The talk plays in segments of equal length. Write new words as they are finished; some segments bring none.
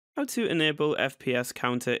How to enable FPS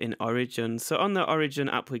Counter in Origin. So on the Origin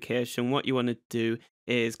application, what you want to do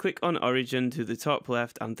is click on Origin to the top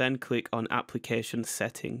left and then click on Application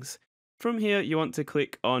Settings. From here, you want to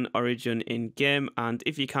click on Origin in Game, and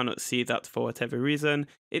if you cannot see that for whatever reason,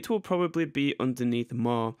 it will probably be underneath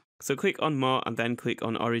More. So click on More and then click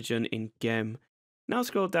on Origin in Game. Now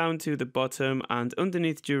scroll down to the bottom, and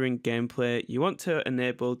underneath during gameplay, you want to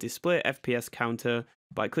enable Display FPS Counter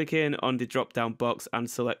by clicking on the drop down box and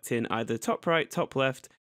selecting either top right, top left,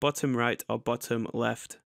 bottom right or bottom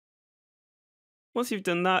left. Once you've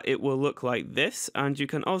done that, it will look like this, and you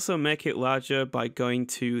can also make it larger by going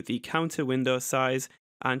to the counter window size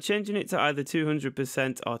and changing it to either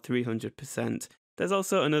 200% or 300%. There's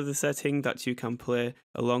also another setting that you can play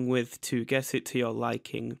along with to get it to your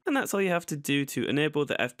liking. And that's all you have to do to enable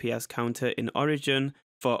the FPS counter in Origin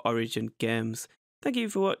for Origin games. Thank you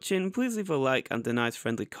for watching. Please leave a like and a nice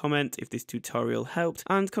friendly comment if this tutorial helped,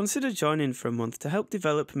 and consider joining for a month to help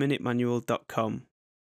develop Minutemanual.com.